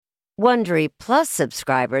Wondery Plus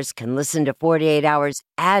subscribers can listen to 48 Hours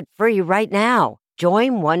ad-free right now.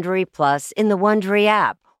 Join Wondery Plus in the Wondery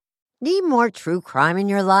app. Need more true crime in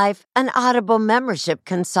your life? An Audible membership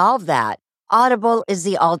can solve that. Audible is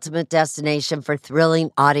the ultimate destination for thrilling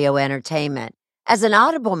audio entertainment. As an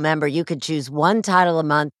Audible member, you can choose one title a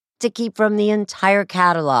month to keep from the entire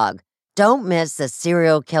catalog. Don't miss The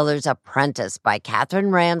Serial Killer's Apprentice by Katherine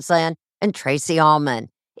Ramsland and Tracy Ullman.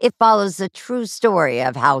 It follows the true story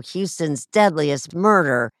of how Houston's deadliest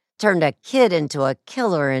murder turned a kid into a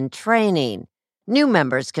killer in training. New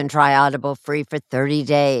members can try Audible free for 30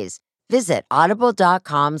 days. Visit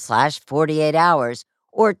audible.com/48 hours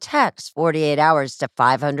or text 48 hours to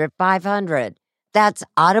 500-500. That's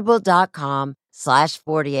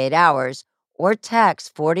audible.com/48 hours or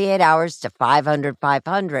text 48 hours to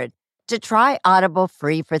 500-500 to try Audible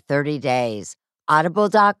free for 30 days.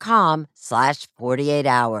 Audible.com/48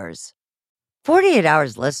 hours. 48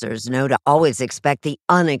 Hours listeners know to always expect the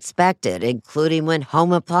unexpected, including when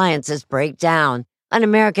home appliances break down. An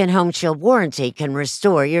American Home Shield warranty can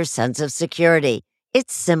restore your sense of security.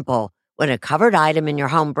 It's simple. When a covered item in your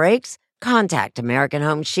home breaks, contact American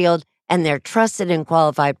Home Shield, and their trusted and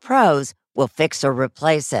qualified pros will fix or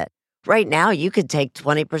replace it. Right now, you could take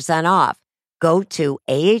 20% off. Go to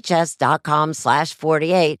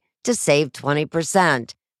ahs.com/48 to save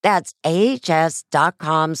 20%. That's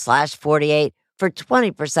ahs.com/48 for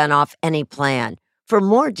 20% off any plan. For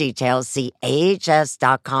more details, see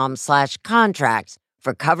ahs.com/contracts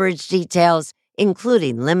for coverage details,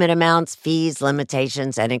 including limit amounts, fees,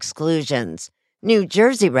 limitations, and exclusions. New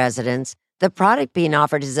Jersey residents, the product being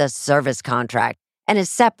offered is a service contract and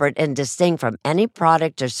is separate and distinct from any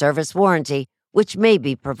product or service warranty which may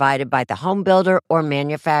be provided by the home builder or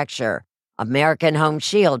manufacturer. American Home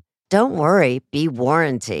Shield. Don't worry, be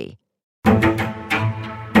warranty.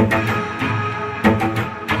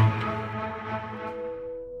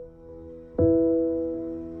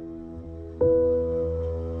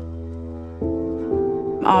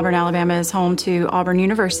 Auburn, Alabama is home to Auburn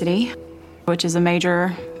University, which is a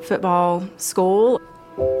major football school.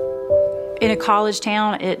 In a college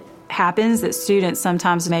town, it happens that students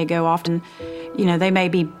sometimes may go off and, they may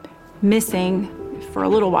be missing for a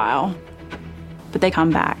little while, but they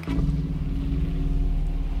come back.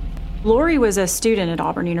 Lori was a student at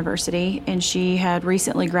Auburn University, and she had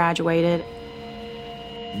recently graduated.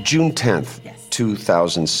 June 10th,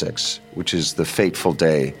 2006, which is the fateful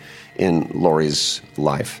day in Lori's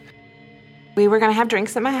life. We were going to have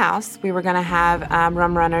drinks at my house. We were going to have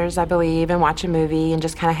rum runners, I believe, and watch a movie and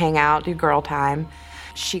just kind of hang out, do girl time.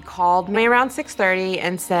 She called me around 6:30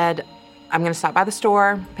 and said, I'm going to stop by the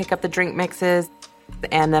store, pick up the drink mixes,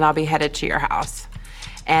 and then I'll be headed to your house.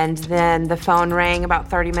 And then the phone rang about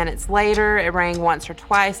 30 minutes later. It rang once or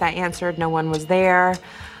twice. I answered. No one was there.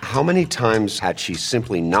 How many times had she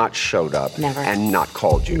simply not showed up Never. And not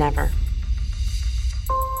called you? Never.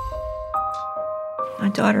 My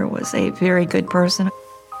daughter was a very good person,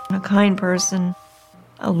 a kind person,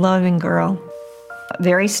 a loving girl, a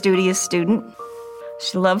very studious student.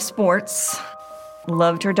 She loved sports,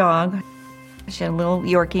 loved her dog. She had a little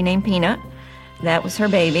Yorkie named Peanut. That was her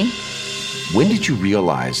baby. When did you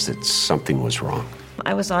realize that something was wrong?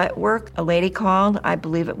 I was at work. A lady called. I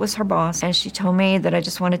believe it was her boss. And she told me that I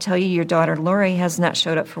just want to tell you your daughter Lori has not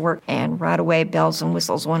showed up for work. And right away, bells and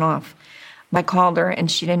whistles went off. I called her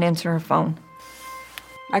and she didn't answer her phone.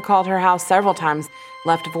 I called her house several times,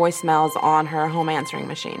 left voicemails on her home answering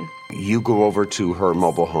machine. You go over to her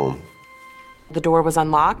mobile home. The door was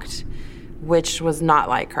unlocked, which was not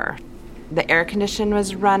like her. The air conditioner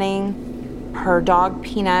was running. Her dog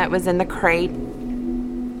Peanut was in the crate.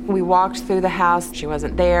 We walked through the house. She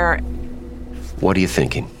wasn't there. What are you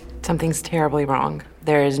thinking? Something's terribly wrong.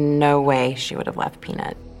 There is no way she would have left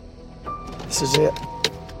Peanut. This is it.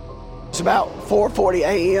 It's about 4:40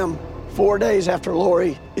 a.m., 4 days after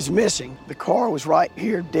Lori is missing. The car was right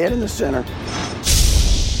here, dead in the center,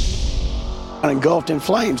 and engulfed in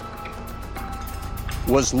flames.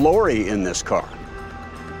 Was Lori in this car?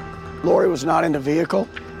 Lori was not in the vehicle.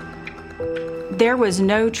 There was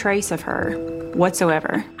no trace of her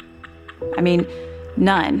whatsoever. I mean,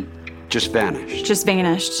 none. Just vanished. Just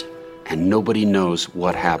vanished. And nobody knows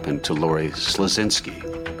what happened to Lori Slazinski.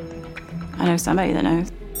 I know somebody that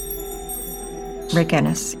knows. Rick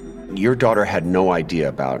Ennis. Your daughter had no idea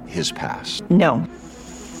about his past. No.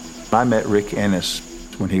 I met Rick Ennis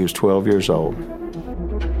when he was 12 years old.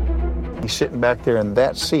 He's sitting back there in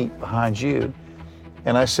that seat behind you.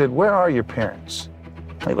 And I said, where are your parents?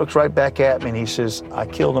 He looks right back at me and he says, I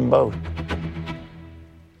killed them both.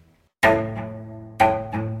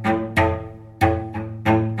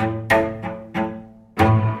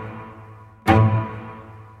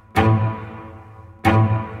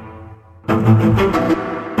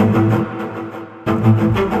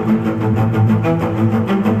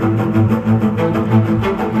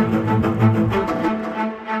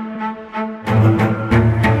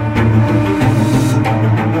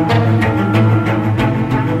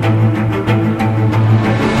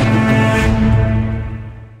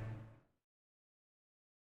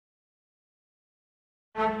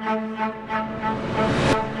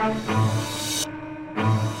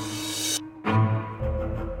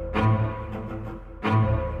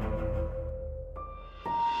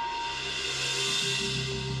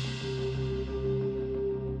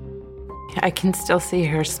 I can still see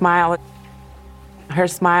her smile. Her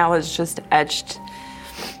smile is just etched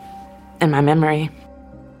in my memory.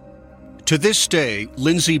 To this day,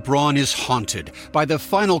 Lindsey Braun is haunted by the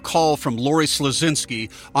final call from Lori Slazinski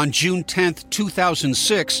on June 10,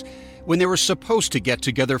 2006, when they were supposed to get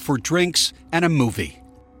together for drinks and a movie.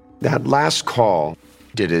 That last call,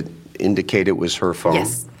 did it indicate it was her phone?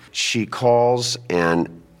 Yes. She calls and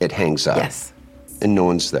it hangs up. Yes. And no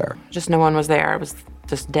one's there. Just no one was there. It was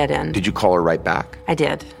just dead end. Did you call her right back? I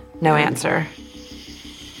did. No answer.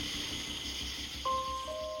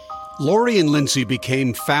 Lori and Lindsey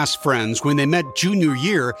became fast friends when they met junior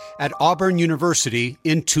year at Auburn University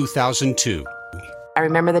in 2002. I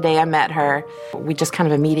remember the day I met her. We just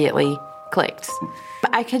kind of immediately clicked.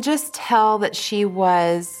 I could just tell that she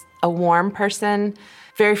was a warm person,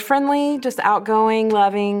 very friendly, just outgoing,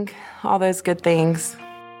 loving, all those good things.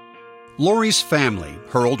 Lori's family,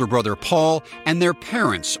 her older brother Paul, and their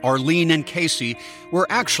parents, Arlene and Casey, were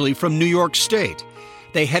actually from New York State.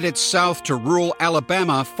 They headed south to rural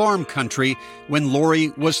Alabama farm country when Lori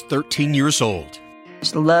was 13 years old.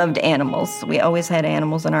 She loved animals. We always had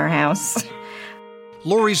animals in our house.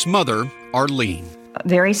 Lori's mother, Arlene. A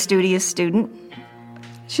very studious student.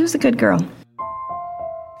 She was a good girl.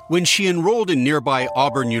 When she enrolled in nearby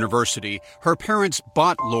Auburn University, her parents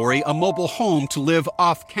bought Lori a mobile home to live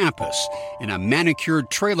off campus in a manicured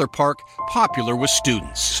trailer park popular with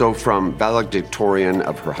students. So from valedictorian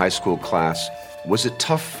of her high school class, was it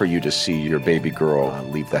tough for you to see your baby girl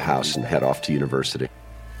leave the house and head off to university?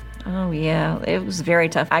 Oh, yeah. It was very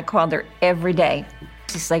tough. I called her every day.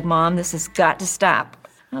 She's like, Mom, this has got to stop.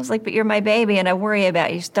 I was like, but you're my baby, and I worry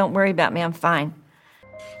about you. Just don't worry about me. I'm fine.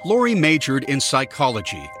 Lori majored in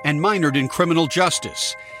psychology and minored in criminal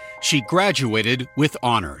justice. She graduated with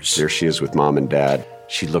honors. There she is with Mom and Dad.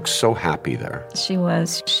 She looks so happy there. She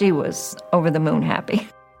was over the moon happy.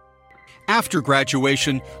 After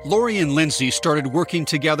graduation, Lori and Lindsey started working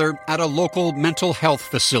together at a local mental health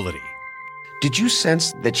facility. Did you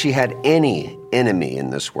sense that she had any enemy in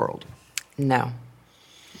this world? No.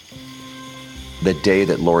 The day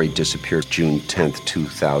that Lori disappeared, June 10th,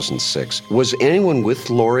 2006, was anyone with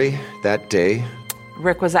Lori that day?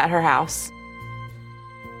 Rick was at her house.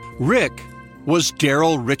 Rick was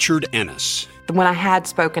Daryl Richard Ennis. When I had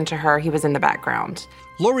spoken to her, he was in the background.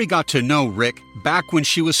 Lori got to know Rick back when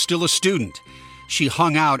she was still a student. She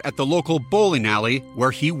hung out at the local bowling alley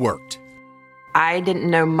where he worked. I didn't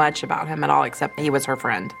know much about him at all, except he was her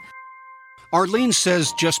friend. Arlene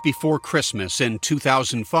says just before Christmas in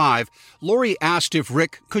 2005, Lori asked if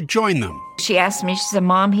Rick could join them. She asked me, she said,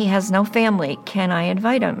 Mom, he has no family. Can I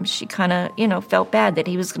invite him? She kind of, felt bad that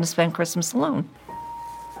he was going to spend Christmas alone.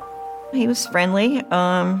 He was friendly,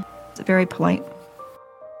 very polite.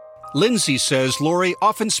 Lindsey says Lori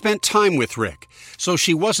often spent time with Rick, so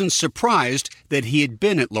she wasn't surprised that he had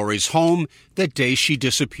been at Lori's home the day she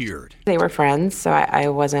disappeared. They were friends, so I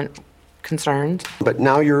wasn't concerned. But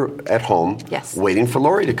now you're at home, yes, waiting for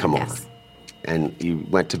Lori to come yes. over. And you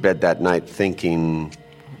went to bed that night thinking,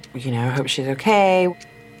 I hope she's okay.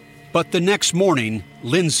 But the next morning,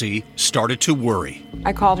 Lindsey started to worry.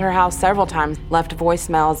 I called her house several times, left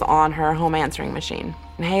voicemails on her home answering machine.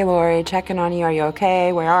 Hey, Lori, checking on you. Are you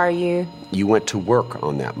okay? Where are you? You went to work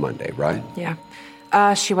on that Monday, right?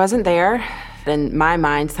 Yeah. She wasn't there. In my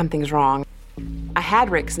mind, something's wrong. I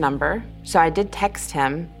had Rick's number, so I did text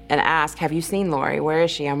him and ask, have you seen Lori? Where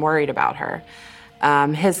is she? I'm worried about her.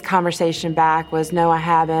 His conversation back was, no, I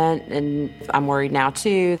haven't, and I'm worried now,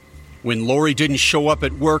 too. When Lori didn't show up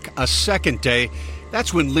at work a second day,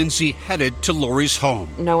 that's when Lindsey headed to Lori's home.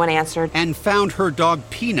 No one answered. And found her dog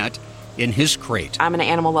Peanut in his crate. I'm an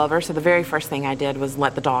animal lover, so the very first thing I did was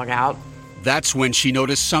let the dog out. That's when she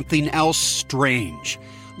noticed something else strange.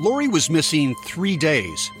 Lori was missing 3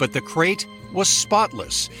 days, but the crate was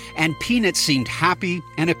spotless, and Peanut seemed happy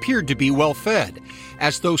and appeared to be well fed,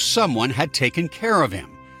 as though someone had taken care of him.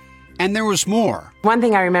 And there was more. One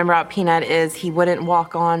thing I remember about Peanut is he wouldn't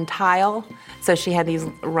walk on tile, so she had these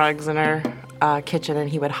rugs in her kitchen, and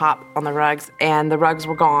he would hop on the rugs, and the rugs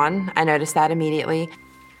were gone. I noticed that immediately.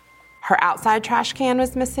 Her outside trash can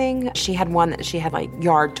was missing. She had one that she had like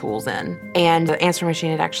yard tools in, and the answering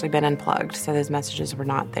machine had actually been unplugged, so those messages were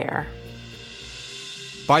not there.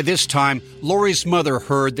 By this time, Lori's mother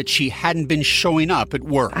heard that she hadn't been showing up at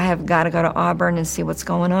work. I have got to go to Auburn and see what's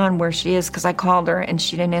going on, where she is, because I called her and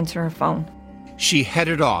she didn't answer her phone. She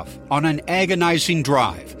headed off on an agonizing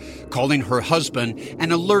drive, calling her husband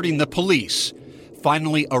and alerting the police,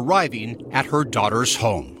 finally arriving at her daughter's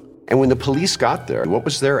home. And when the police got there, what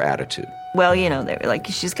was their attitude? Well, they were like,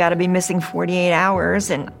 she's got to be missing 48 hours,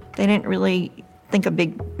 and they didn't really make a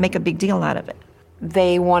big deal out of it.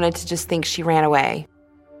 They wanted to just think she ran away.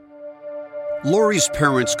 Lori's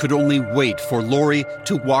parents could only wait for Lori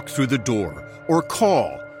to walk through the door or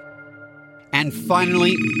call. And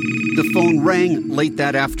finally, the phone rang late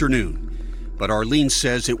that afternoon. But Arlene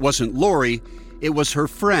says it wasn't Lori, it was her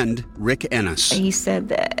friend, Rick Ennis. He said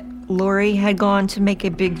that Lori had gone to make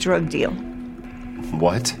a big drug deal.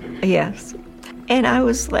 What? Yes. And I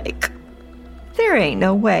was like, there ain't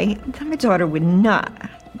no way. My daughter would not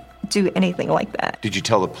do anything like that. Did you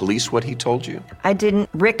tell the police what he told you? I didn't.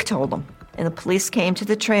 Rick told them. And the police came to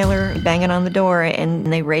the trailer, banging on the door, and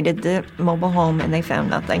they raided the mobile home, and they found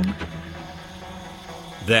nothing.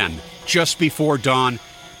 Then, just before dawn,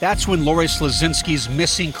 that's when Lori Slazinski's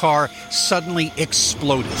missing car suddenly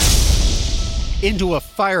exploded into a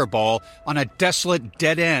fireball on a desolate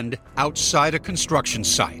dead end outside a construction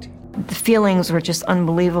site. The feelings were just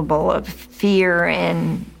unbelievable of fear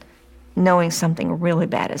and knowing something really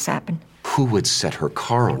bad has happened. Who would set her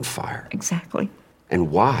car on fire? Exactly. And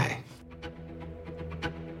why?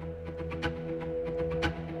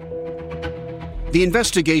 The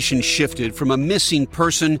investigation shifted from a missing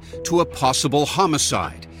person to a possible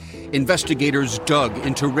homicide. Investigators dug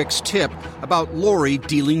into Rick's tip about Lori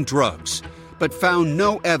dealing drugs, but found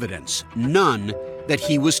no evidence, none, that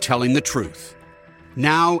he was telling the truth.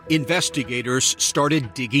 Now, investigators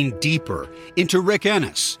started digging deeper into Rick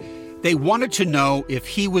Ennis. They wanted to know if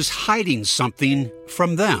he was hiding something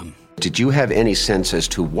from them. Did you have any sense as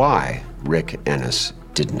to why Rick Ennis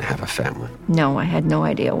didn't have a family? No, I had no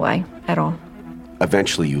idea why at all.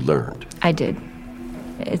 Eventually you learned. I did.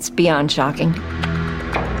 It's beyond shocking.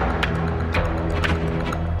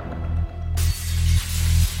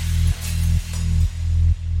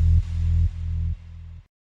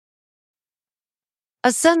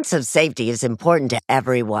 A sense of safety is important to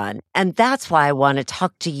everyone, and that's why I want to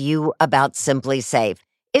talk to you about Simply Safe.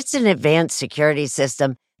 It's an advanced security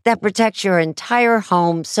system that protects your entire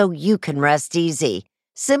home so you can rest easy.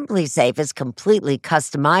 Simply Safe is completely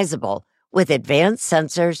customizable with advanced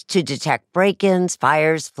sensors to detect break-ins,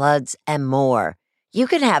 fires, floods, and more. You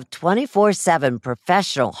can have 24/7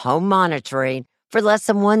 professional home monitoring for less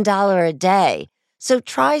than $1 a day. So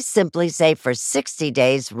try Simply Safe for 60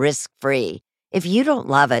 days risk-free. If you don't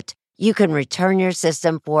love it, you can return your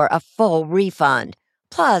system for a full refund.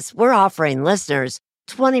 Plus, we're offering listeners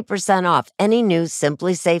 20% off any new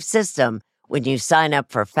Simply Safe system when you sign up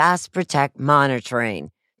for Fast Protect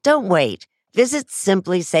monitoring. Don't wait. Visit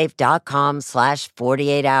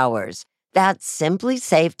simplysafe.com/48 hours. That's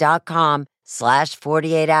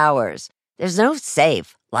simplysafe.com/48 hours. There's no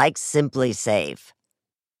safe like Simply Safe.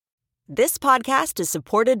 This podcast is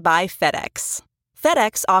supported by FedEx.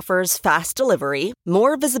 FedEx offers fast delivery,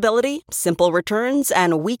 more visibility, simple returns,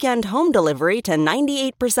 and weekend home delivery to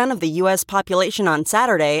 98% of the U.S. population on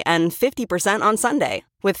Saturday and 50% on Sunday.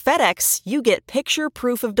 With FedEx, you get picture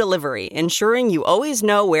proof of delivery, ensuring you always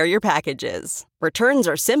know where your package is. Returns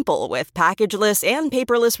are simple with packageless and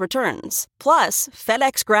paperless returns. Plus,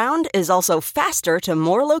 FedEx Ground is also faster to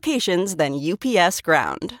more locations than UPS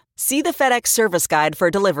Ground. See the FedEx service guide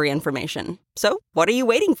for delivery information. So, what are you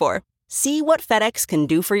waiting for? See what FedEx can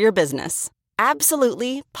do for your business.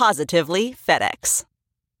 Absolutely, positively FedEx.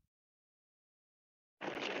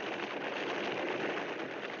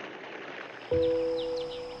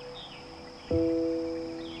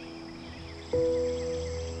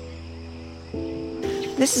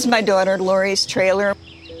 This is my daughter Lori's trailer.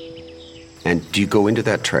 And do you go into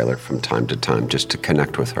that trailer from time to time just to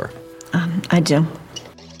connect with her? I do.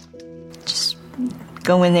 Just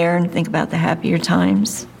go in there and think about the happier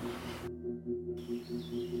times.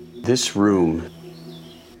 This room,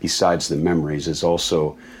 besides the memories, is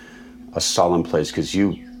also a solemn place because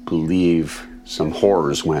you believe some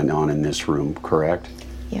horrors went on in this room, correct?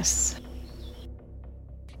 Yes.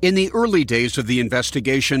 In the early days of the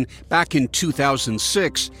investigation, back in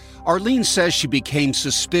 2006, Arlene says she became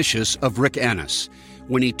suspicious of Rick Ennis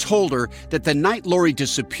when he told her that the night Lori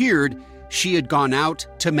disappeared, she had gone out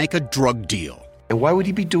to make a drug deal. And why would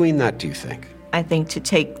he be doing that, do you think? I think to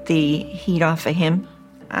take the heat off of him.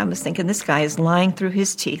 I was thinking this guy is lying through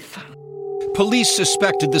his teeth. Police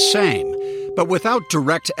suspected the same, but without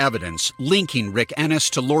direct evidence linking Rick Ennis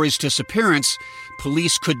to Lori's disappearance,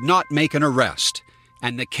 police could not make an arrest,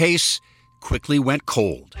 and the case quickly went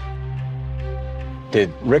cold.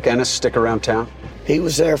 Did Rick Ennis stick around town? He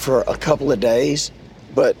was there for a couple of days,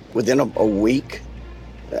 but within a week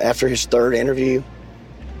after his third interview,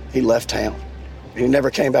 he left town. He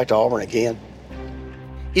never came back to Auburn again.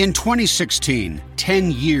 In 2016,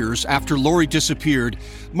 10 years after Lori disappeared,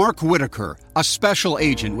 Mark Whitaker, a special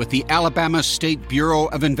agent with the Alabama State Bureau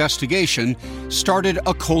of Investigation, started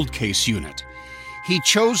a cold case unit. He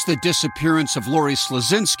chose the disappearance of Lori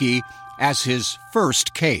Slazinski as his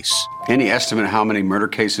first case. Any estimate how many murder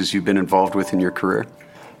cases you've been involved with in your career?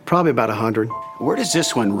 Probably about 100. Where does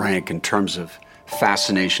this one rank in terms of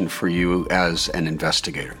fascination for you as an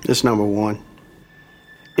investigator? It's number one.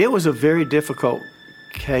 It was a very difficult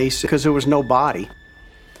case because there was no body.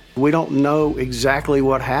 We don't know exactly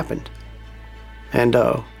what happened. And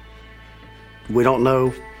we don't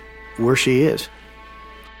know where she is.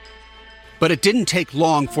 But it didn't take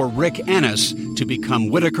long for Rick Ennis to become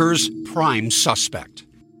Whitaker's prime suspect.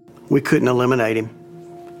 We couldn't eliminate him.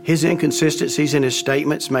 His inconsistencies in his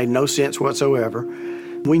statements made no sense whatsoever.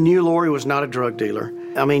 We knew Lori was not a drug dealer.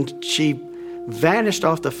 I mean, she vanished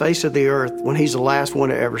off the face of the earth when he's the last one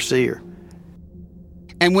to ever see her.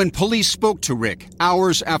 And when police spoke to Rick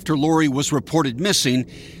hours after Lori was reported missing,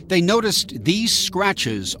 they noticed these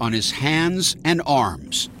scratches on his hands and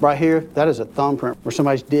arms. Right here, that is a thumbprint where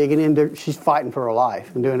somebody's digging in there. She's fighting for her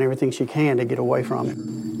life and doing everything she can to get away from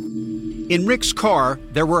him. In Rick's car,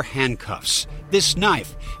 there were handcuffs, this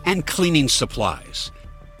knife, and cleaning supplies.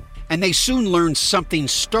 And they soon learned something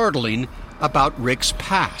startling about Rick's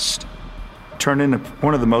past. Turned into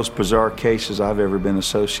one of the most bizarre cases I've ever been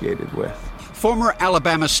associated with. Former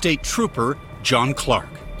Alabama State Trooper John Clark.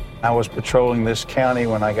 I was patrolling this county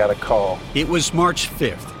when I got a call. It was March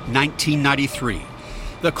 5th, 1993.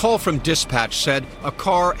 The call from dispatch said a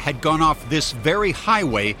car had gone off this very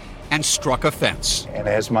highway and struck a fence. And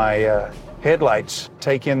as my headlights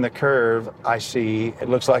take in the curve, I see it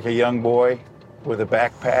looks like a young boy with a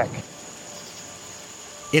backpack.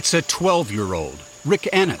 It's a 12-year-old, Rick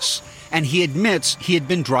Ennis, and he admits he had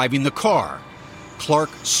been driving the car.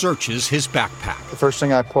 Clark searches his backpack. The first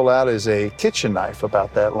thing I pull out is a kitchen knife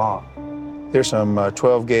about that long. There's some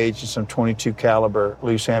 12 gauge and some 22 caliber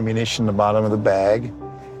loose ammunition in the bottom of the bag.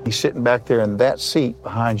 He's sitting back there in that seat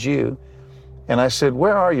behind you. And I said,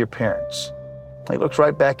 "Where are your parents?" He looks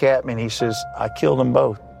right back at me and he says, "I killed them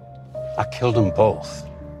both." I killed them both.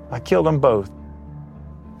 I killed them both.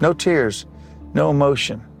 No tears, no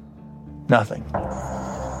emotion, nothing.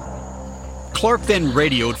 Clark then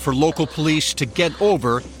radioed for local police to get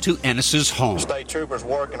over to Ennis's home. State troopers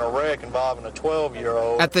working a wreck involving a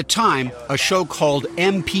 12-year-old. At the time, a show called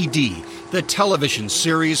MPD, the television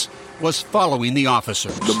series, was following the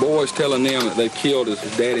officers. The boys telling them that they killed his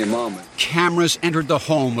daddy and mama. Cameras entered the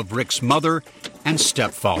home of Rick's mother and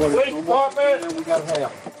stepfather.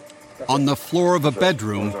 On the floor of a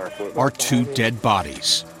bedroom are two dead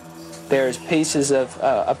bodies. There's pieces of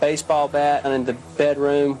a baseball bat in the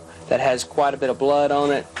bedroom that has quite a bit of blood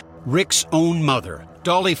on it. Rick's own mother,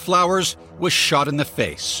 Dolly Flowers, was shot in the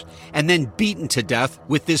face and then beaten to death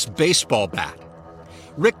with this baseball bat.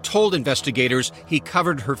 Rick told investigators he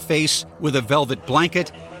covered her face with a velvet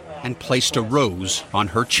blanket and placed a rose on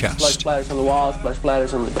her chest. Blood splatters on the walls, blood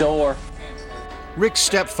splatters on the door. Rick's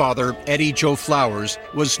stepfather, Eddie Joe Flowers,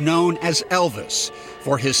 was known as Elvis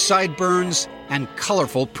for his sideburns and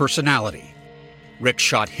colorful personality. Rick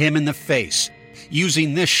shot him in the face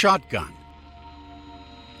using this shotgun.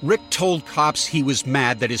 Rick told cops he was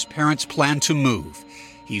mad that his parents planned to move.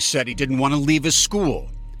 He said he didn't want to leave his school.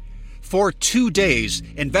 For 2 days,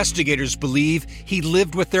 investigators believe he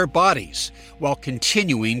lived with their bodies while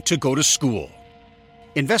continuing to go to school.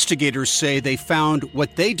 Investigators say they found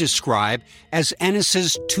what they describe as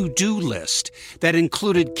Ennis's to-do list that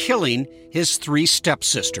included killing his 3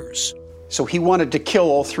 stepsisters. So he wanted to kill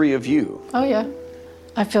all 3 of you? Oh, yeah.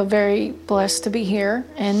 I feel very blessed to be here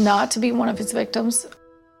and not to be one of his victims.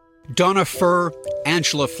 Donna Furr,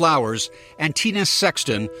 Angela Flowers, and Tina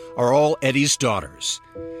Sexton are all Eddie's daughters.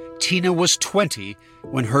 Tina was 20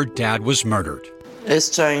 when her dad was murdered. It's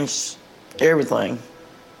changed everything.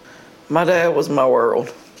 My dad was my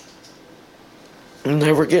world. I'm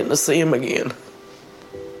never getting to see him again.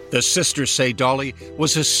 The sisters say Dolly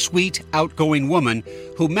was a sweet, outgoing woman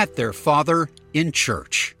who met their father in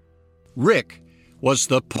church. Rick was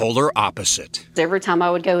the polar opposite. Every time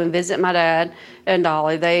I would go and visit my dad and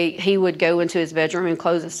Dolly, he would go into his bedroom and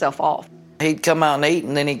close himself off. He'd come out and eat,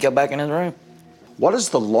 and then he'd go back in his room. What is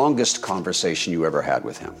the longest conversation you ever had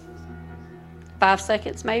with him? 5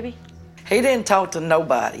 seconds maybe. He didn't talk to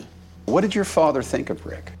nobody. What did your father think of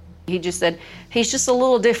Rick? He just said, he's just a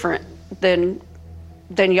little different than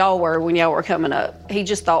y'all were when y'all were coming up. He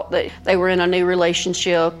just thought that they were in a new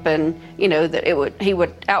relationship and, that he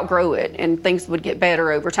would outgrow it and things would get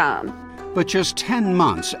better over time. But just 10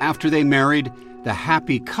 months after they married, the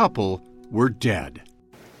happy couple were dead.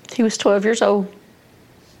 He was 12 years old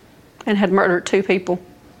and had murdered 2 people,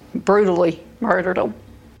 brutally murdered them.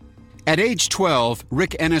 At age 12,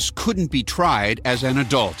 Rick Ennis couldn't be tried as an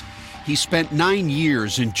adult. He spent 9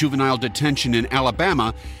 years in juvenile detention in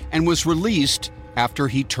Alabama and was released after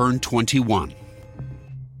he turned 21.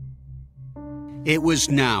 It was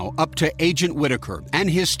now up to Agent Whitaker and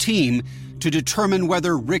his team to determine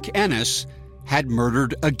whether Rick Ennis had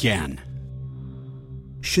murdered again.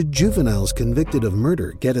 Should juveniles convicted of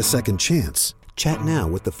murder get a second chance? Chat now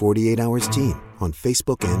with the 48 Hours team on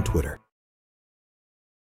Facebook and Twitter.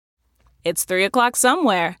 It's 3 o'clock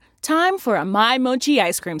somewhere. Time for a My Mochi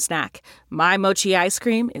ice cream snack. My Mochi ice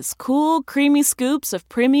cream is cool, creamy scoops of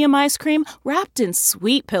premium ice cream wrapped in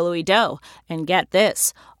sweet, pillowy dough. And get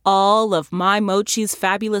this, all of My Mochi's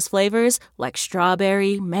fabulous flavors, like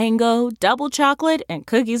strawberry, mango, double chocolate, and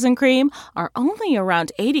cookies and cream, are only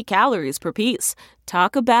around 80 calories per piece.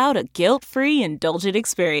 Talk about a guilt-free, indulgent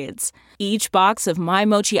experience. Each box of My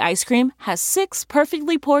Mochi ice cream has 6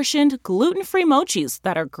 perfectly portioned, gluten-free mochis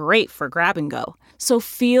that are great for grab and go. So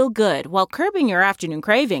feel good while curbing your afternoon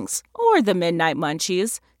cravings or the midnight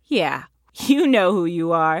munchies. Yeah, you know who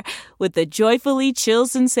you are with the joyfully chill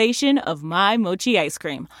sensation of My Mochi ice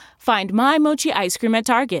cream. Find My Mochi ice cream at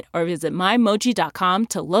Target or visit MyMochi.com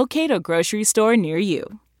to locate a grocery store near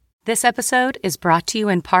you. This episode is brought to you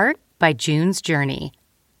in part by June's Journey.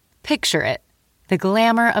 Picture it, the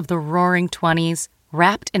glamour of the roaring 20s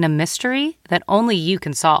wrapped in a mystery that only you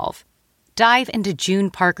can solve. Dive into June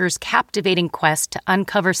Parker's captivating quest to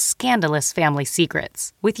uncover scandalous family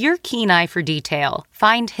secrets. With your keen eye for detail,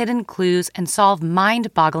 find hidden clues and solve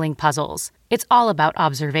mind-boggling puzzles. It's all about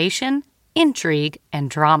observation, intrigue, and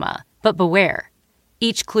drama. But beware.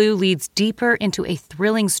 Each clue leads deeper into a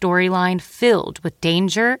thrilling storyline filled with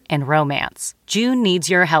danger and romance. June needs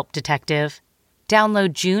your help, detective.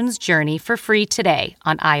 Download June's Journey for free today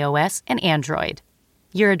on iOS and Android.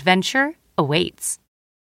 Your adventure awaits.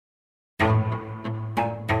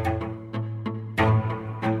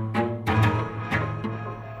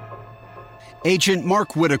 Agent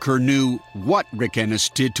Mark Whitaker knew what Rick Ennis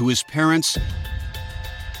did to his parents,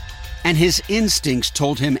 and his instincts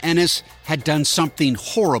told him Ennis had done something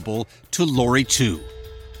horrible to Lori too.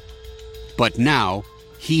 But now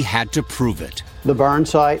he had to prove it. The burn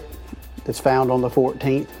site that's found on the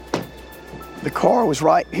 14th, the car was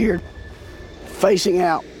right here, facing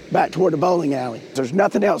out back toward the bowling alley. There's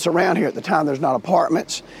nothing else around here at the time. There's not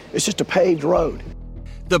apartments. It's just a paved road.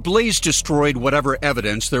 The blaze destroyed whatever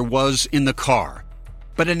evidence there was in the car,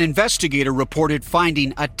 but an investigator reported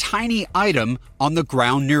finding a tiny item on the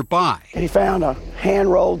ground nearby. And he found a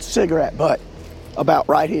hand-rolled cigarette butt about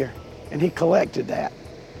right here, and he collected that.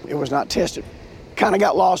 It was not tested. Kind of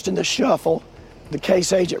got lost in the shuffle. The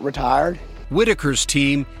case agent retired. Whitaker's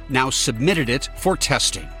team now submitted it for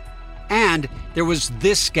testing. And there was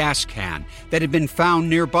this gas can that had been found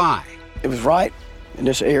nearby. It was right in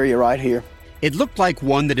this area right here. It looked like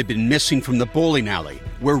one that had been missing from the bowling alley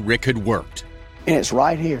where Rick had worked. And it's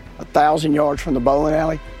right here, 1,000 yards from the bowling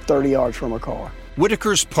alley, 30 yards from a car.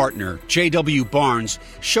 Whitaker's partner, J.W. Barnes,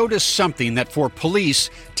 showed us something that for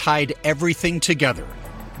police tied everything together.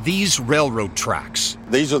 These railroad tracks.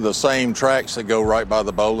 These are the same tracks that go right by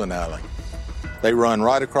the bowling alley. They run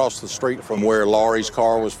right across the street from where Lori's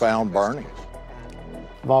car was found burning.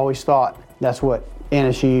 I've always thought that's what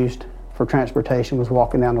Ennis used for transportation, was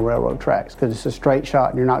walking down the railroad tracks, because it's a straight shot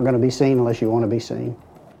and you're not going to be seen unless you want to be seen.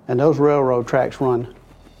 And those railroad tracks run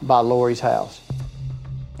by Lori's house.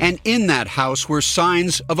 And in that house were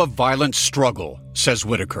signs of a violent struggle, says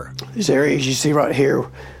Whitaker. These areas you see right here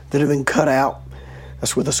that have been cut out,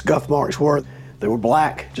 that's where the scuff marks were. They were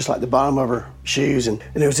black, just like the bottom of her shoes, and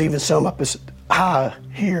there was even some up as high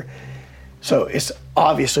here. So it's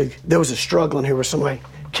obviously there was a struggle in here with somebody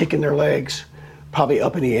kicking their legs, probably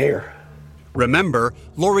up in the air. Remember,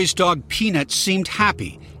 Lori's dog Peanut seemed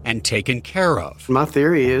happy and taken care of. My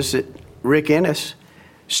theory is that Rick Ennis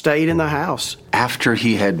stayed in the house after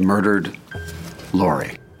he had murdered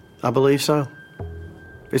Lori. I believe so.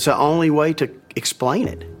 It's the only way to explain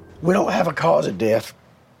it. We don't have a cause of death,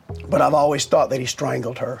 but I've always thought that he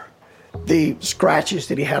strangled her. The scratches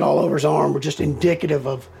that he had all over his arm were just indicative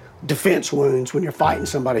of defense wounds when you're fighting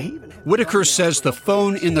somebody. Whitaker says the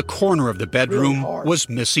phone in the corner of the bedroom was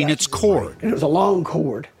missing its cord. And it was a long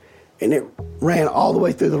cord, and it ran all the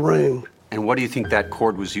way through the room. And what do you think that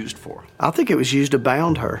cord was used for? I think it was used to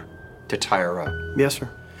bound her. To tie her up? Yes, sir.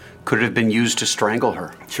 Could it have been used to strangle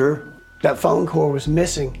her? Sure. That phone cord was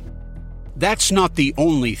missing. That's not the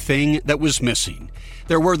only thing that was missing.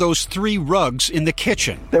 There were those 3 rugs in the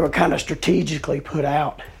kitchen. They were kind of strategically put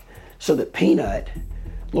out so that Peanut,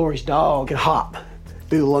 Lori's dog, could hop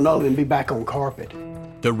through the linoleum and be back on carpet.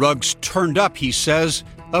 The rugs turned up, he says,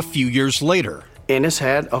 a few years later. Ennis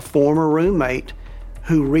had a former roommate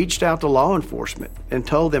who reached out to law enforcement and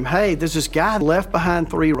told them, hey, there's this guy left behind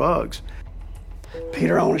 3 rugs.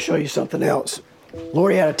 Peter, I want to show you something else.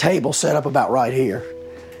 Lori had a table set up about right here.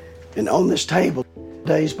 And on this table,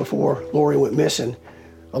 days before Lori went missing,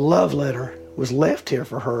 a love letter was left here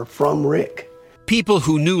for her from Rick. People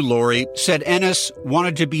who knew Lori said Ennis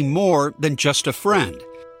wanted to be more than just a friend.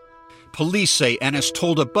 Police say Ennis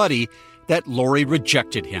told a buddy that Lori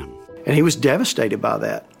rejected him. And he was devastated by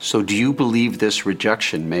that. So do you believe this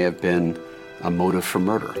rejection may have been a motive for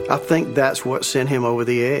murder? I think that's what sent him over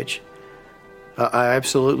the edge. I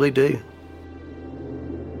absolutely do.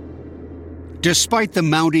 Despite the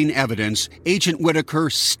mounting evidence, Agent Whitaker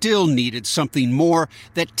still needed something more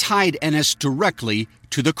that tied Ennis directly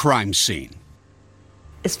to the crime scene.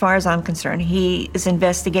 As far as I'm concerned, he is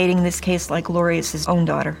investigating this case like Lori is his own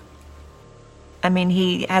daughter. I mean,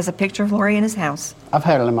 he has a picture of Lori in his house. I've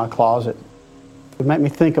had it in my closet. It made me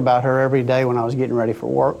think about her every day when I was getting ready for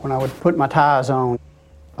work. When I would put my ties on,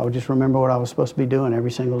 I would just remember what I was supposed to be doing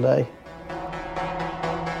every single day.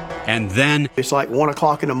 And then... It's like 1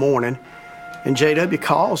 o'clock in the morning, and J.W.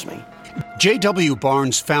 calls me. J.W.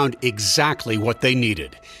 Barnes found exactly what they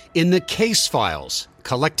needed in the case files,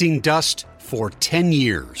 collecting dust for 10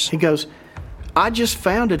 years. He goes, I just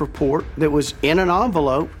found a report that was in an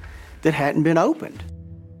envelope that hadn't been opened.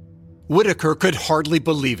 Whitaker could hardly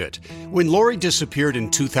believe it. When Lori disappeared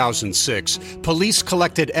in 2006, police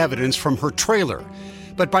collected evidence from her trailer.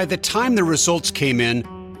 But by the time the results came in,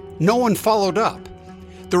 no one followed up.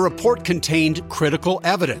 The report contained critical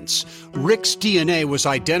evidence. Rick's DNA was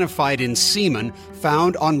identified in semen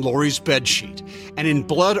found on Lori's bedsheet and in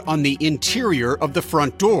blood on the interior of the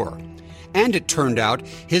front door. And it turned out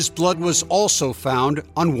his blood was also found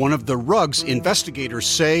on one of the rugs investigators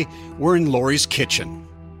say were in Lori's kitchen.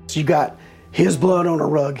 So you got his blood on a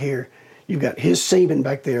rug here. You've got his semen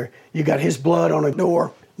back there. You got his blood on a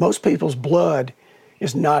door. Most people's blood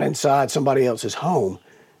is not inside somebody else's home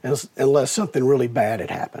unless something really bad had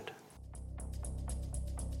happened.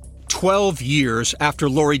 12 years after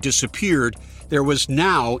Lori disappeared, there was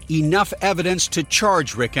now enough evidence to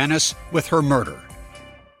charge Rick Ennis with her murder.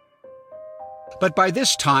 But by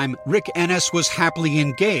this time, Rick Ennis was happily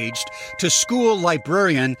engaged to school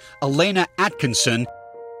librarian Elena Atkinson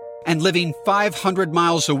and living 500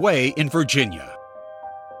 miles away in Virginia.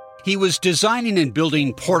 He was designing and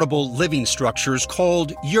building portable living structures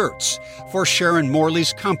called yurts for Sharon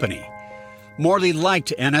Morley's company. Morley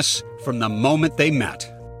liked Ennis from the moment they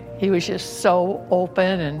met. He was just so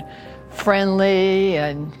open and friendly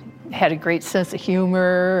and had a great sense of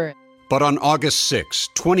humor. But on August 6,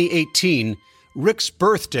 2018, Rick's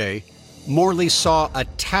birthday, Morley saw a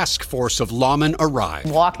task force of lawmen arrive.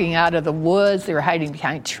 Walking out of the woods, they were hiding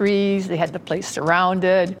behind trees, they had the place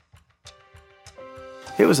surrounded.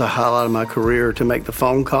 It was a highlight of my career to make the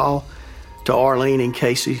phone call to Arlene and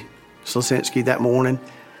Casey Slasinski that morning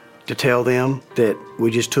to tell them that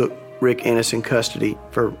we just took Rick Ennis in custody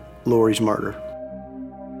for Lori's murder.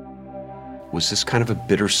 Was this kind of a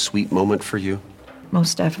bittersweet moment for you?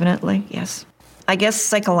 Most definitely, yes. I guess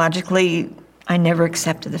psychologically, I never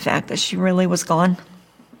accepted the fact that she really was gone.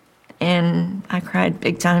 And I cried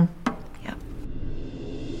big time. Yeah.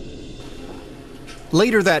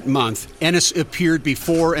 Later that month, Ennis appeared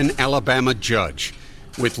before an Alabama judge,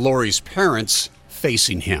 with Lori's parents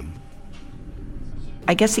facing him.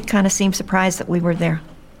 I guess he kind of seemed surprised that we were there.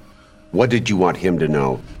 What did you want him to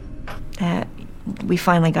know? That we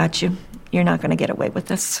finally got you. You're not going to get away with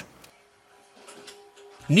this.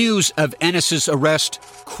 News of Ennis's arrest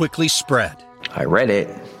quickly spread. I read it,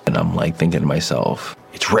 and I'm like thinking to myself,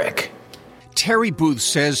 it's Rick. Terry Booth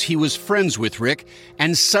says he was friends with Rick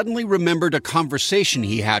and suddenly remembered a conversation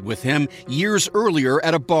he had with him years earlier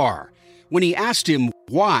at a bar when he asked him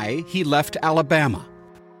why he left Alabama.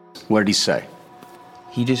 What did he say?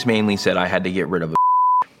 He just mainly said I had to get rid of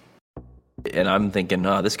and I'm thinking,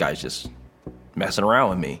 this guy's just messing around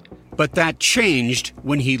with me. But that changed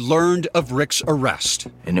when he learned of Rick's arrest.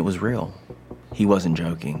 And it was real. He wasn't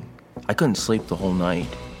joking. I couldn't sleep the whole night.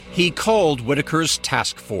 He called Whitaker's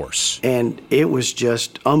task force. And it was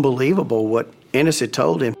just unbelievable what Ennis had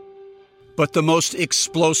told him. But the most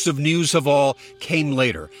explosive news of all came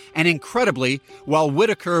later, and incredibly, while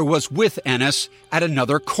Whitaker was with Ennis at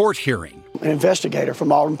another court hearing. An investigator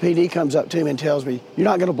from Auburn PD comes up to me and tells me, "You're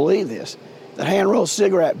not going to believe this. The hand-rolled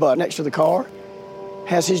cigarette butt next to the car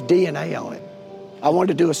has his DNA on it." I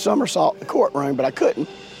wanted to do a somersault in the courtroom, but I couldn't.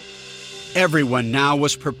 Everyone now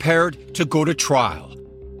was prepared to go to trial.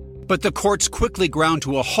 But the courts quickly ground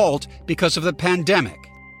to a halt because of the pandemic.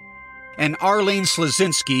 And Arlene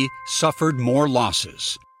Slazinski suffered more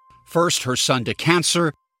losses. First, her son to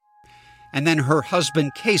cancer, and then her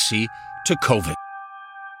husband, Casey, to COVID.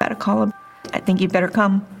 I had to call him. "I think you better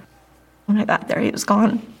come." When I got there, he was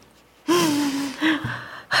gone.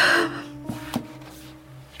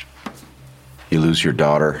 You lose your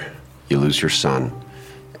daughter, you lose your son,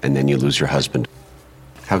 and then you lose your husband.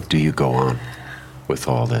 How do you go on with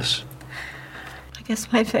all this? I guess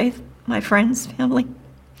my faith, my friends, family.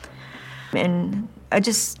 And I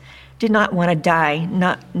just did not want to die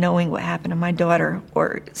not knowing what happened to my daughter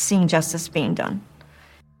or seeing justice being done.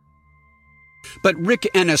 But Rick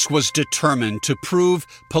Ennis was determined to prove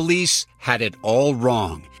police had it all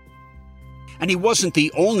wrong. And he wasn't the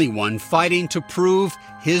only one fighting to prove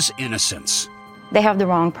his innocence. They have the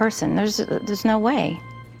wrong person. There's no way.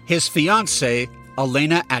 His fiancée,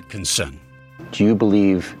 Elena Atkinson. Do you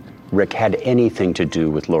believe Rick had anything to do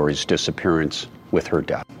with Lori's disappearance, with her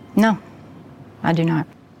death? No, I do not.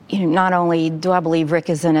 Not only do I believe Rick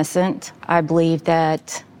is innocent, I believe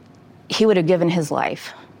that he would have given his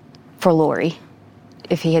life for Lori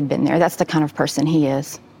if he had been there. That's the kind of person he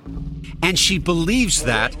is. And she believes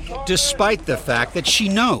that despite the fact that she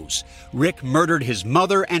knows Rick murdered his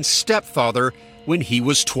mother and stepfather when he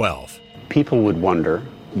was 12. People would wonder,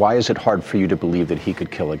 why is it hard for you to believe that he could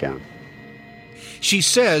kill again? She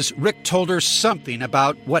says Rick told her something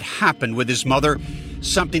about what happened with his mother,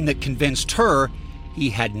 something that convinced her he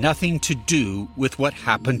had nothing to do with what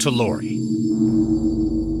happened to Lori.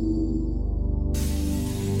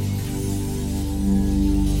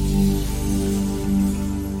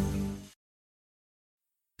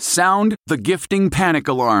 Sound the gifting panic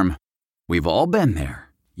alarm. We've all been there.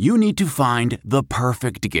 You need to find the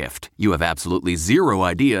perfect gift. You have absolutely zero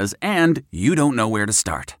ideas and you don't know where to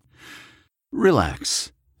start.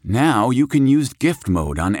 Relax. Now you can use gift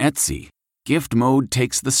mode on Etsy. Gift mode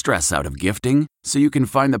takes the stress out of gifting so you can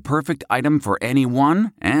find the perfect item for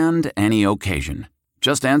anyone and any occasion.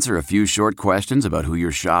 Just answer a few short questions about who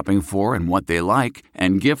you're shopping for and what they like,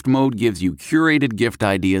 and gift mode gives you curated gift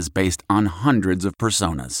ideas based on hundreds of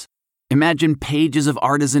personas. Imagine pages of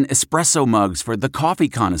artisan espresso mugs for the coffee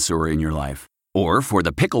connoisseur in your life. Or for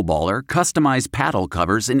the pickleballer, customized paddle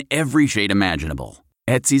covers in every shade imaginable.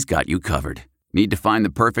 Etsy's got you covered. Need to find the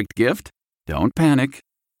perfect gift? Don't panic.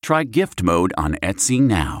 Try gift mode on Etsy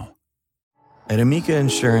now. At Amica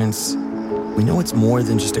Insurance, we know it's more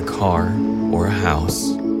than just a car or a house.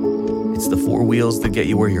 It's the four wheels that get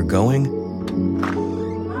you where you're going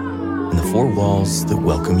and the four walls that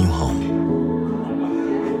welcome you home.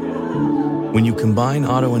 When you combine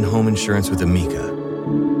auto and home insurance with Amica,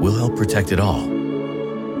 we'll help protect it all.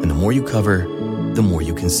 And the more you cover, the more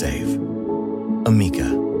you can save.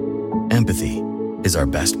 Amica. Empathy is our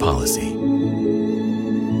best policy.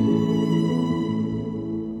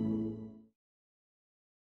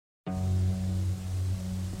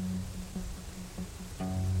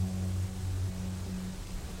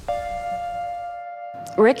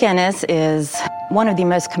 Rick Ennis is one of the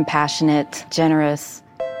most compassionate, generous,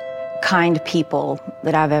 kind people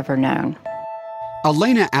that I've ever known.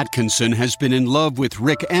 Elena Atkinson has been in love with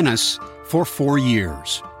Rick Ennis for 4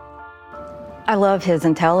 years. I love his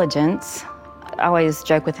intelligence. I always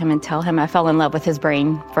joke with him and tell him I fell in love with his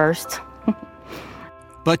brain first.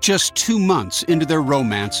 But just 2 months into their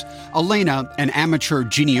romance, Elena, an amateur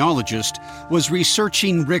genealogist, was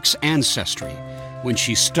researching Rick's ancestry when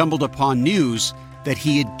she stumbled upon news that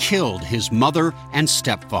he had killed his mother and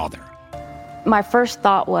stepfather. My first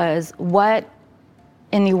thought was, what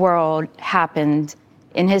in the world happened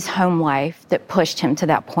in his home life that pushed him to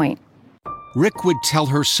that point? Rick would tell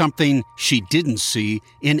her something she didn't see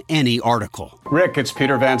in any article. Rick, it's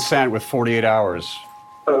Peter Van Sant with 48 Hours.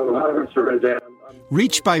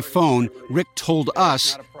 Reached by phone, Rick told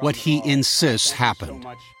us what he insists happened.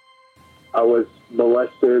 I was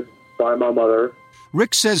molested by my mother.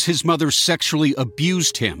 Rick says his mother sexually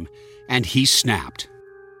abused him, and he snapped.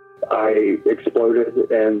 I exploded,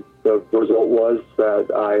 and the result was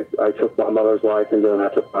that I took my mother's life, and then I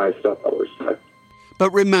took my stepfather's life.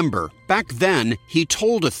 But remember, back then, he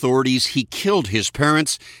told authorities he killed his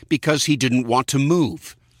parents because he didn't want to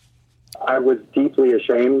move. I was deeply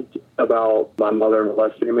ashamed about my mother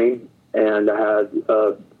molesting me, and I had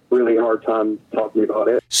a really hard time talking about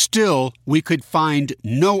it. Still, we could find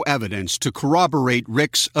no evidence to corroborate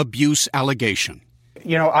Rick's abuse allegation.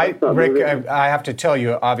 You know, Rick, I have to tell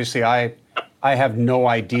you, obviously, I have no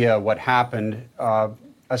idea what happened.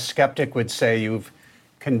 A skeptic would say you've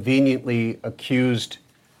conveniently accused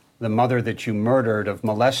the mother that you murdered of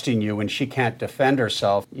molesting you when she can't defend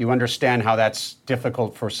herself. You understand how that's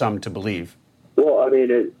difficult for some to believe. Well, I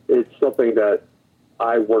mean, it's something that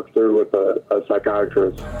I worked through with a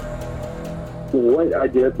psychiatrist. What I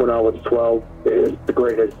did when I was 12 is the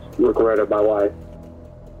greatest regret of my life.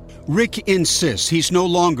 Rick insists he's no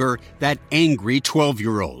longer that angry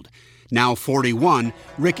 12-year-old. Now 41,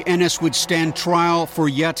 Rick Ennis would stand trial for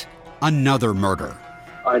yet another murder.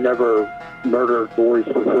 I never murdered Lori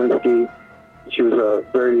Swazinski. She was a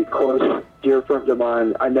very close, dear friend of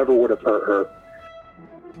mine. I never would have hurt her.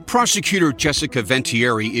 Prosecutor Jessica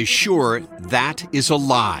Ventieri is sure that is a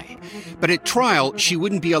lie. But at trial, she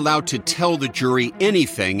wouldn't be allowed to tell the jury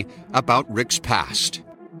anything about Rick's past.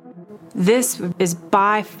 This is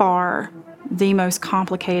by far the most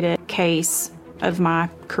complicated case of my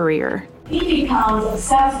career. He becomes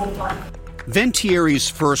obsessed with her. Ventieri's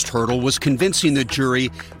first hurdle was convincing the jury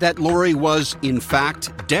that Lori was, in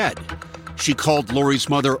fact, dead. She called Lori's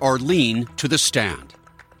mother, Arlene, to the stand.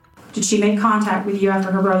 Did she make contact with you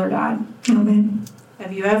after her brother died? Mm-hmm.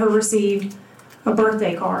 Have you ever received a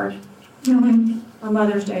birthday card? Mm-hmm. A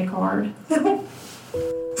Mother's Day card?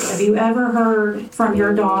 Have you ever heard from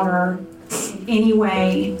your daughter in any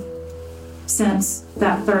way since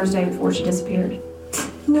that Thursday before she disappeared?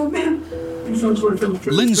 No, ma'am.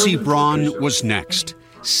 Lindsey Braun was next,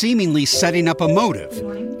 seemingly setting up a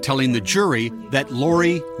motive, telling the jury that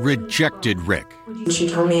Lori rejected Rick. She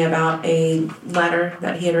told me about a letter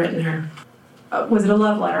that he had written her. Was it a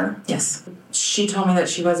love letter? Yes. She told me that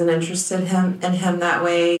she wasn't interested in him that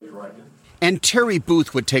way. And Terry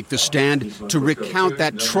Booth would take the stand to recount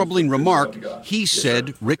that troubling remark he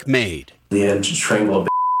said Rick made. He had to strangle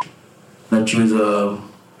a that she was a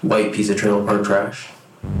white piece of trailer park trash.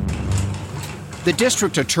 The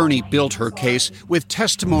district attorney built her case with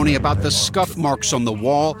testimony about the scuff marks on the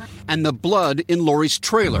wall and the blood in Lori's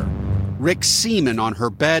trailer, Rick's semen on her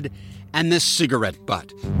bed, and the cigarette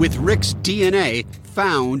butt, with Rick's DNA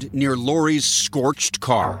found near Lori's scorched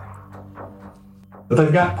car.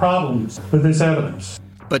 They've got problems with this evidence.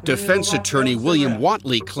 But defense attorney William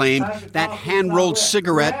Watley claimed that hand-rolled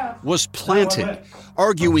cigarette was planted,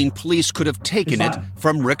 arguing police could have taken it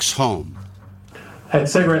from Rick's home. That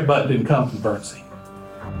cigarette butt didn't come from Bernsey.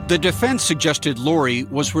 The defense suggested Lori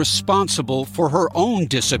was responsible for her own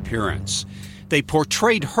disappearance. They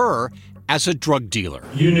portrayed her as a drug dealer.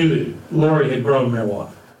 You knew that Lori had grown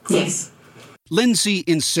marijuana? Yes. Lindsey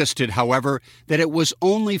insisted, however, that it was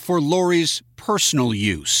only for Lori's personal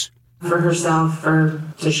use. For herself, or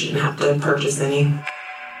so she didn't have to purchase any.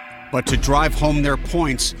 But to drive home their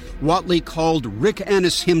points, Watley called Rick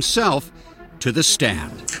Ennis himself to the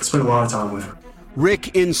stand. I spent a lot of time with her.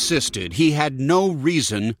 Rick insisted he had no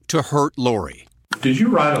reason to hurt Lori. Did you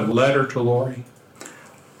write a letter to Lori?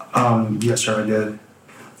 Yes, sir, I did.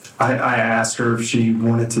 I asked her if she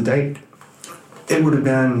wanted to date. It would have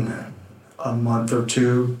been a month or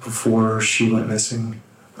two before she went missing.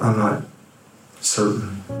 I'm not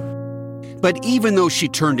certain. But even though she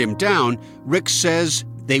turned him down, Rick says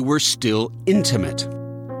they were still intimate.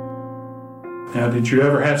 Now, did you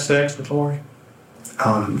ever have sex with Lori?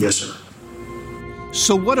 Yes, sir.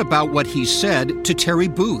 So what about what he said to Terry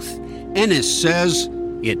Booth? Ennis says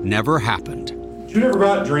it never happened. Did you ever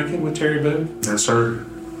go out drinking with Terry Booth? No, sir.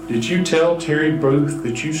 Did you tell Terry Booth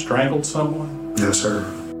that you strangled someone? No, sir.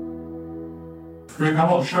 Rick, I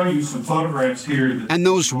want to show you some photographs here. And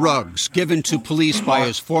those rugs given to police by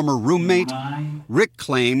his former roommate, Rick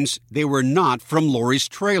claims they were not from Lori's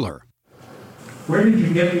trailer. Where did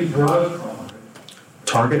you get these rugs from?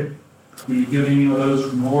 Target. Did you get any of those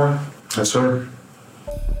from Lori? Yes, sir.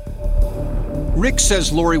 Rick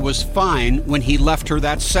says Lori was fine when he left her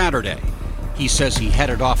that Saturday. He says he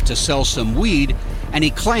headed off to sell some weed, and he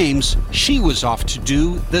claims she was off to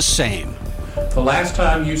do the same. The last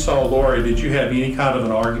time you saw Lori, did you have any kind of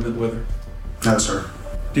an argument with her? No, sir.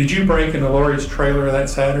 Did you break into Lori's trailer that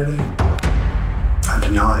Saturday? I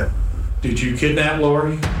did not. Did you kidnap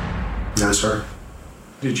Lori? No, sir.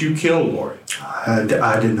 Did you kill Lori? I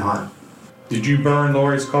did not. Did you burn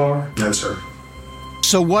Lori's car? No, sir.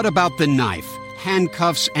 So what about the knife,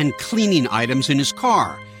 handcuffs, and cleaning items in his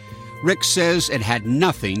car? Rick says it had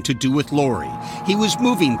nothing to do with Lori. He was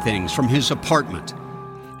moving things from his apartment.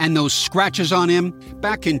 And those scratches on him,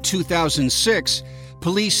 back in 2006,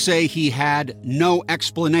 police say he had no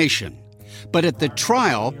explanation. But at the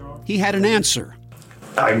trial, he had an answer.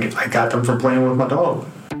 I got them for playing with my dog.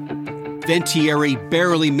 Ventieri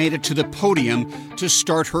barely made it to the podium to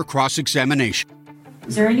start her cross-examination.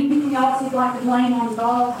 Is there anything else you'd like to blame on the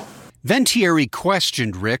dog? Ventieri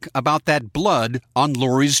questioned Rick about that blood on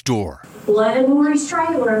Lori's door. Blood in Lori's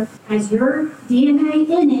trailer has your DNA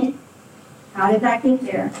in it. How did that get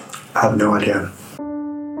there? I have no idea.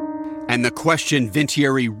 And the question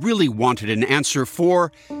Ventieri really wanted an answer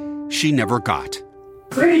for, she never got.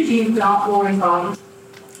 Where did you dump Lori's body?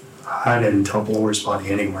 I didn't dump Lori's body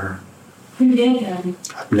anywhere. Who did then?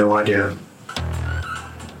 I have no idea.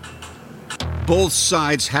 Both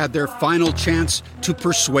sides had their final chance to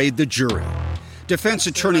persuade the jury. Defense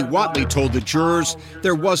attorney Watley told the jurors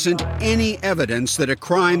there wasn't any evidence that a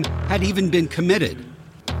crime had even been committed.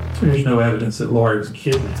 There's no evidence that Lori was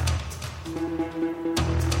kidnapped.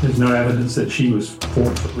 There's no evidence that she was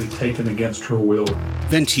forcibly taken against her will.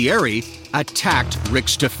 Ventieri attacked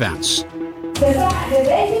Rick's defense. The fact that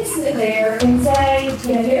they can sit there and say,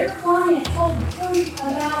 their client told the truth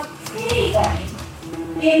about anything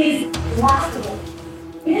is laughable.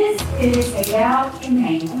 This is a gouge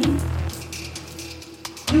man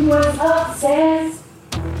who was obsessed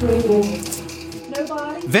with women.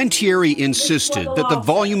 Ventieri insisted that the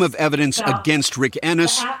volume of evidence against Rick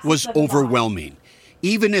Ennis was overwhelming,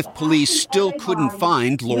 even if police still couldn't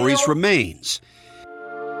find Lori's remains.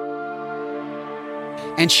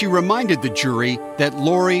 And she reminded the jury that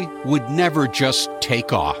Lori would never just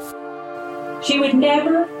take off. She would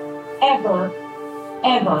never, ever,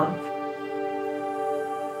 ever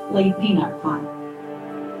leave Peanut Pine.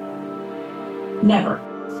 Never.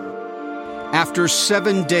 After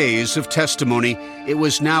 7 days of testimony, it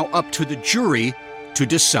was now up to the jury to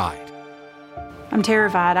decide. I'm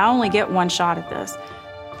terrified. I only get one shot at this.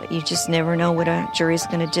 But you just never know what a jury's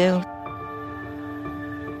going to do.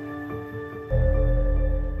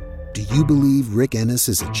 Do you believe Rick Ennis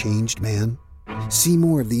is a changed man? See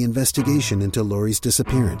more of the investigation into Lori's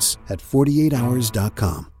disappearance at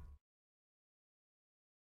 48hours.com.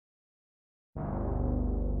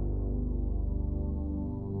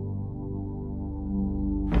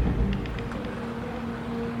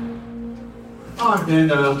 All right, then,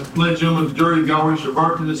 ladies and gentlemen, the jury, y'all reached a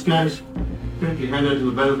verdict in this case. Can you hand that to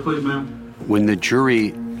the bailiff, please, ma'am? When the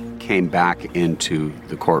jury came back into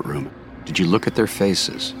the courtroom, did you look at their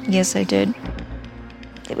faces? Yes, I did.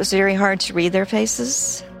 It was very hard to read their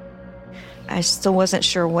faces. I still wasn't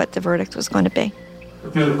sure what the verdict was going to be.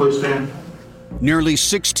 Okay, please stand. Nearly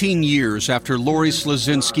 16 years after Lori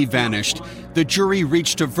Slazinski vanished, the jury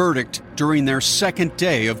reached a verdict during their second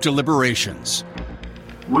day of deliberations.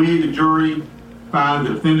 We, the jury, find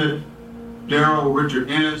the defendant, Darrell Richard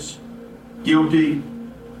Ennis, guilty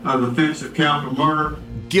of the offense of capital murder.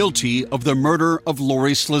 Guilty of the murder of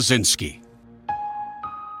Lori Slazinski.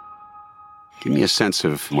 Give me a sense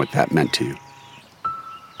of what that meant to you.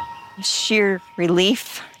 Sheer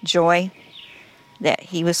relief, joy that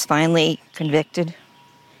he was finally convicted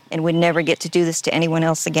and would never get to do this to anyone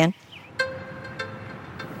else again.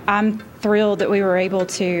 I'm thrilled that we were able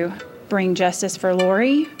to bring justice for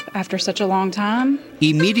Lori after such a long time.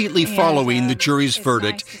 Immediately following the jury's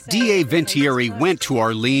verdict, D.A. Ventieri went to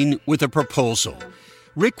Arlene with a proposal.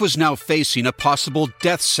 Rick was now facing a possible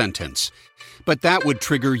death sentence, but that would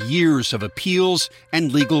trigger years of appeals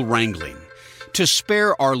and legal wrangling. To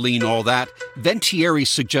spare Arlene all that, Ventieri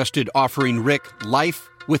suggested offering Rick life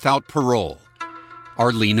without parole.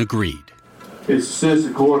 Arlene agreed. It says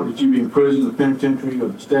the court that you be in prison in the penitentiary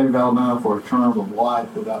of the state of Alabama for a term of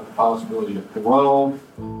life without the possibility of parole.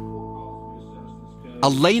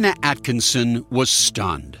 Elena Atkinson was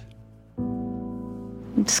stunned.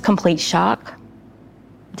 Just complete shock,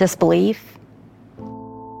 disbelief.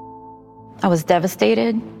 I was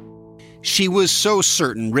devastated. She was so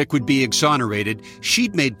certain Rick would be exonerated,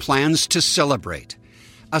 she'd made plans to celebrate.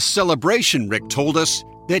 A celebration, Rick told us,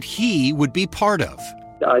 that he would be part of.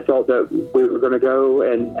 I thought that we were going to go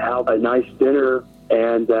and have a nice dinner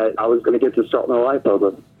and that I was going to get to start my life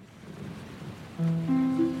over.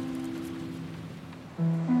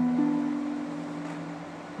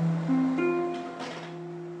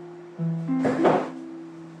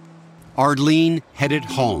 Arlene headed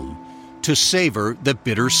home to savor the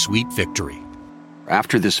bittersweet victory.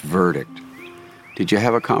 After this verdict, did you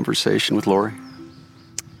have a conversation with Lori?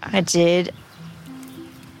 I did.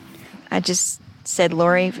 I just said,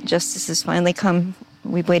 Lori, justice has finally come.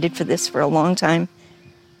 We've waited for this for a long time.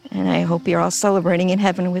 And I hope you're all celebrating in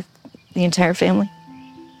heaven with the entire family.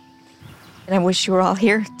 And I wish you were all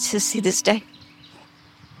here to see this day.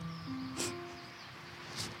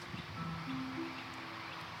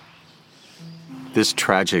 This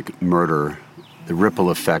tragic murder, the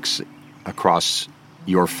ripple effects across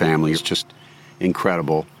your family is just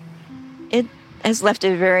incredible. It has left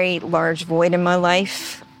a very large void in my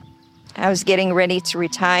life. I was getting ready to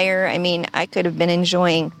retire. I mean, I could have been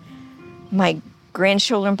enjoying my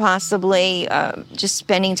grandchildren possibly, just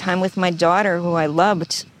spending time with my daughter, who I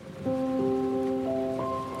loved.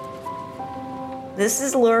 This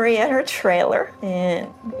is Lori at her trailer, and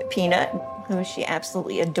Peanut, who she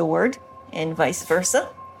absolutely adored, and vice versa.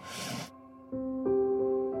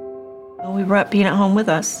 We brought Peanut home with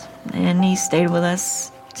us, and he stayed with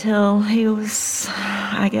us till he was,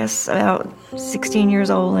 I guess, about 16 years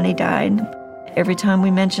old, and he died. Every time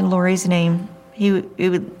we mentioned Lori's name, he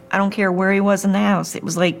would, I don't care where he was in the house, it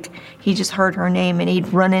was like he just heard her name, and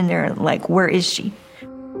he'd run in there like, where is she?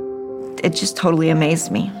 It just totally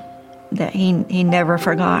amazed me that he never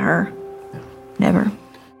forgot her. Never.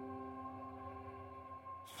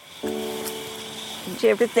 Did you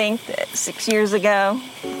ever think that 6 years ago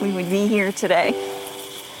we would be here today?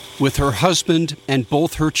 With her husband and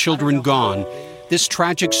both her children gone, this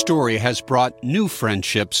tragic story has brought new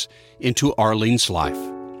friendships into Arlene's life.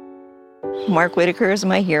 Mark Whitaker is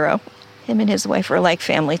my hero. Him and his wife are like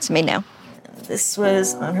family to me now. This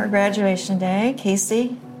was on her graduation day,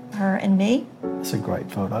 Casey, her and me. It's a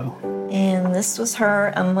great photo. And this was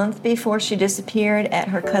her a month before she disappeared at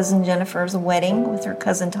her cousin Jennifer's wedding with her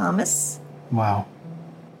cousin Thomas. Wow.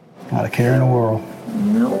 Not a care in the world.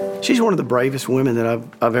 No. She's one of the bravest women that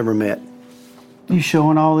I've ever met. You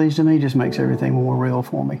showing all these to me just makes everything more real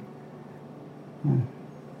for me.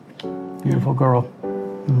 Beautiful girl.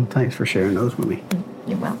 Thanks for sharing those with me.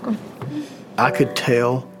 You're welcome. I could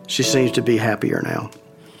tell she seems to be happier now.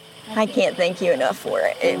 I can't thank you enough for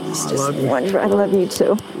it. It's just love you. wonderful. I love you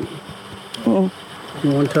too. You're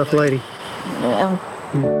one tough lady. Yeah.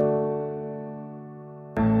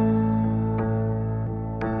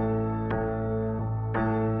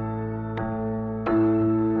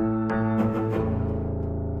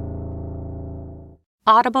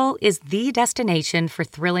 Audible is the destination for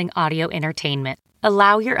thrilling audio entertainment.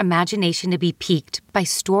 Allow your imagination to be piqued by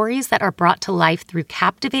stories that are brought to life through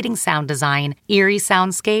captivating sound design, eerie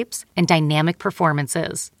soundscapes, and dynamic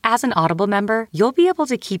performances. As an Audible member, you'll be able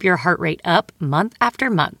to keep your heart rate up month after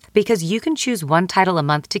month because you can choose one title a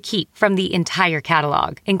month to keep from the entire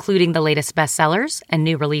catalog, including the latest bestsellers and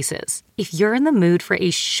new releases. If you're in the mood for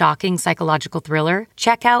a shocking psychological thriller,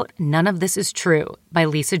 check out None of This Is True by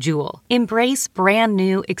Lisa Jewell. Embrace brand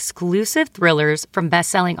new exclusive thrillers from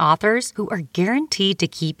best-selling authors who are guaranteed to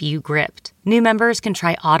keep you gripped. New members can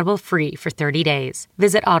try Audible free for 30 days.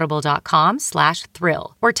 Visit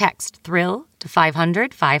audible.com/thrill or text thrill to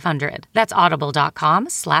 500-500. That's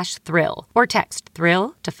audible.com/thrill or text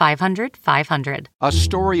thrill to 500-500. A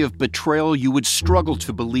story of betrayal you would struggle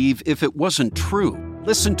to believe if it wasn't true.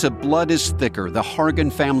 Listen to Blood is Thicker, The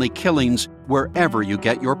Hargan Family Killings, wherever you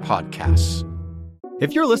get your podcasts.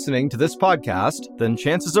 If you're listening to this podcast, then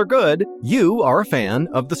chances are good you are a fan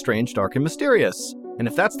of The Strange, Dark, and Mysterious. And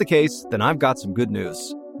if that's the case, then I've got some good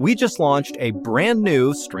news. We just launched a brand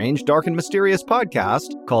new Strange, Dark, and Mysterious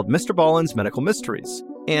podcast called Mr. Ballen's Medical Mysteries.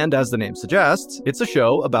 And as the name suggests, it's a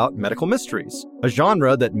show about medical mysteries, a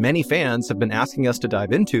genre that many fans have been asking us to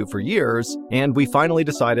dive into for years, and we finally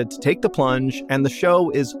decided to take the plunge, and the show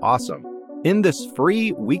is awesome. In this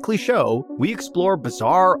free weekly show, we explore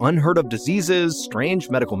bizarre, unheard of diseases, strange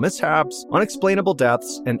medical mishaps, unexplainable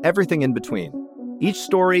deaths, and everything in between. Each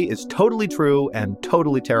story is totally true and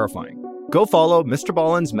totally terrifying. Go follow Mr.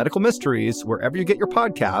 Ballen's Medical Mysteries wherever you get your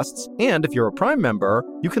podcasts, and if you're a Prime member,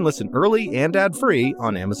 you can listen early and ad-free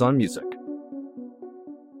on Amazon Music.